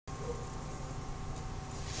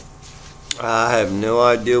I have no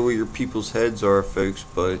idea where your people's heads are, folks,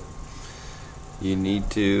 but you need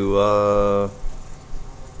to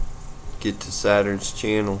get to Saturn's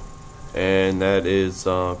channel, and that is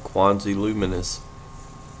Quanzi Luminous,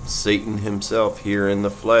 Satan himself here in the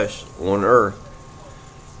flesh on Earth.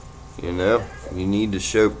 You know, you need to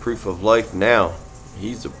show proof of life now.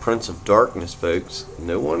 He's the Prince of Darkness, folks.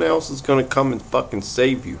 No one else is gonna come and fucking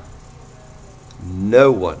save you.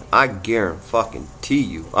 No one. I guarantee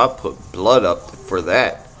you. I put blood up for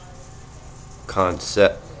that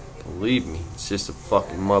concept. Believe me, it's just a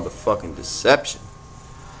fucking motherfucking deception.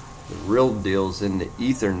 The real deal's in the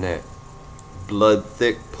Ethernet. Blood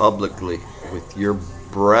thick publicly with your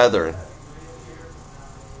brethren.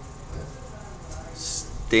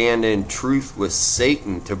 Stand in truth with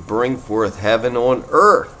Satan to bring forth heaven on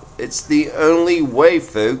earth. It's the only way,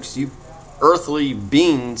 folks. You earthly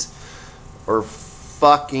beings are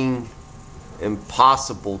fucking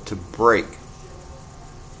impossible to break.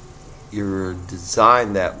 You're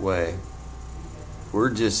designed that way. We're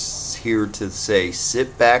just here to say,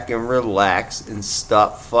 sit back and relax and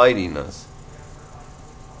stop fighting us.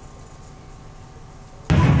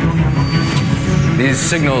 These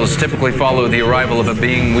signals typically follow the arrival of a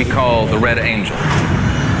being we call the Red Angel.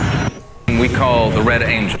 We call the Red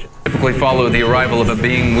Angel. Typically follow the arrival of a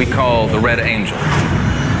being we call the Red Angel.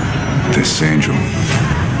 This angel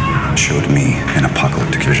showed me an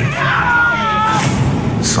apocalyptic vision.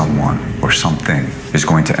 Someone or something is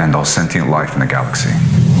going to end all sentient life in the galaxy.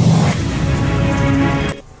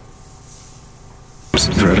 What's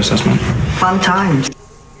the threat assessment? Fun times.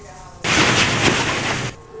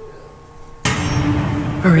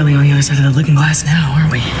 We're really on the other side of the looking glass now,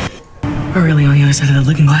 aren't we? We're really on the other side of the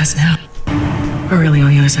looking glass now. We're really on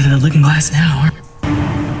the other side of the looking glass now.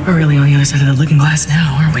 We're really on the other side of the looking glass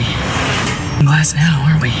now, aren't we? Glass now,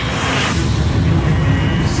 aren't we?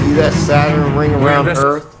 See that Saturn ring around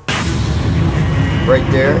Earth? Right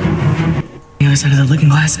there? The other side of the looking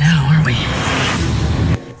glass now, aren't we?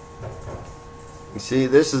 You see,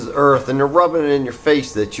 this is Earth, and they're rubbing it in your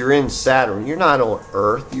face that you're in Saturn. You're not on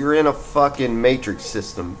Earth. You're in a fucking matrix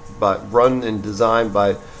system, run and designed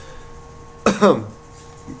by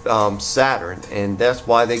Saturn, and that's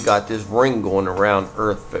why they got this ring going around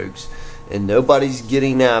Earth, folks. And nobody's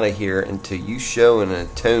getting out of here until you show an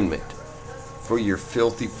atonement for your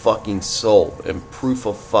filthy fucking soul and proof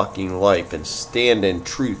of fucking life, and stand in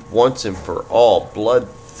truth once and for all, blood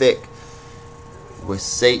thick with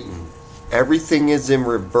Satan. Everything is in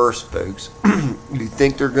reverse, folks. You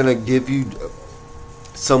think they're going to give you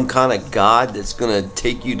some kind of God that's going to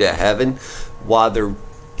take you to heaven while they're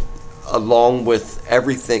along with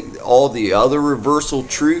everything, all the other reversal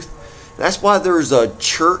truth? That's why there's a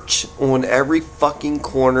church on every fucking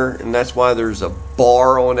corner, and that's why there's a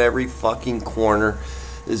bar on every fucking corner,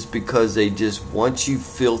 is because they just want you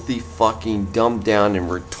filthy fucking dumbed down and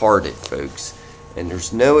retarded, folks. And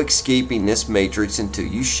there's no escaping this matrix until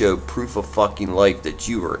you show proof of fucking life that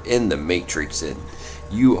you are in the matrix, and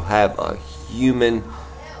you have a human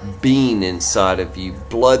being inside of you,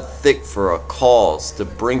 blood thick for a cause to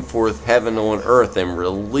bring forth heaven on earth and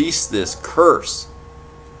release this curse.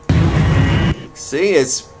 See,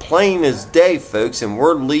 it's plain as day, folks, and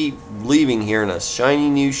we're leaving here in a shiny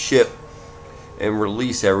new ship and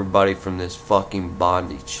release everybody from this fucking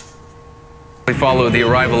bondage. We follow the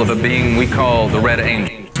arrival of a being we call the Red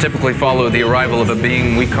Angel. Typically follow the arrival of a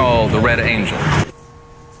being we call the Red Angel.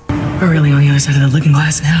 We're really on the other side of the looking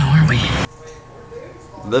glass now, aren't we?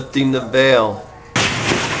 Lifting the veil.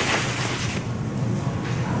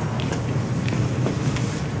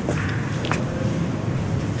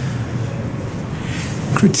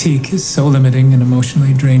 Critique is so limiting and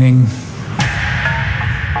emotionally draining.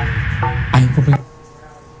 I'm hoping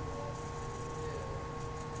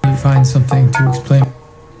you find something to explain.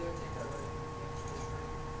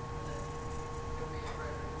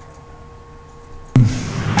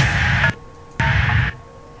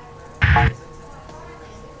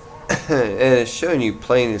 And it's showing you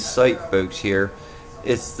plain as sight, folks, here.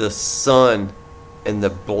 It's the sun and the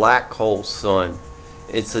black hole sun.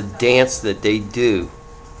 It's a dance that they do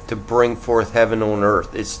to bring forth heaven on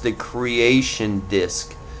earth. It's the creation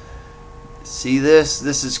disc. See this?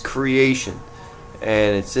 This is creation.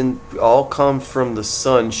 And it's all comes from the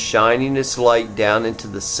sun shining its light down into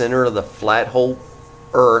the center of the flat hole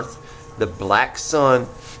earth. The black sun,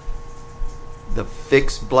 the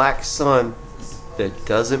fixed black sun that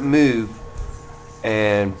doesn't move,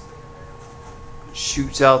 and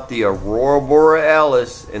shoots out the aurora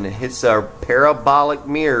borealis, and it hits our parabolic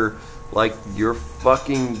mirror like your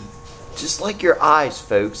fucking, just like your eyes,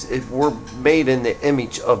 folks. We're made in the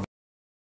image of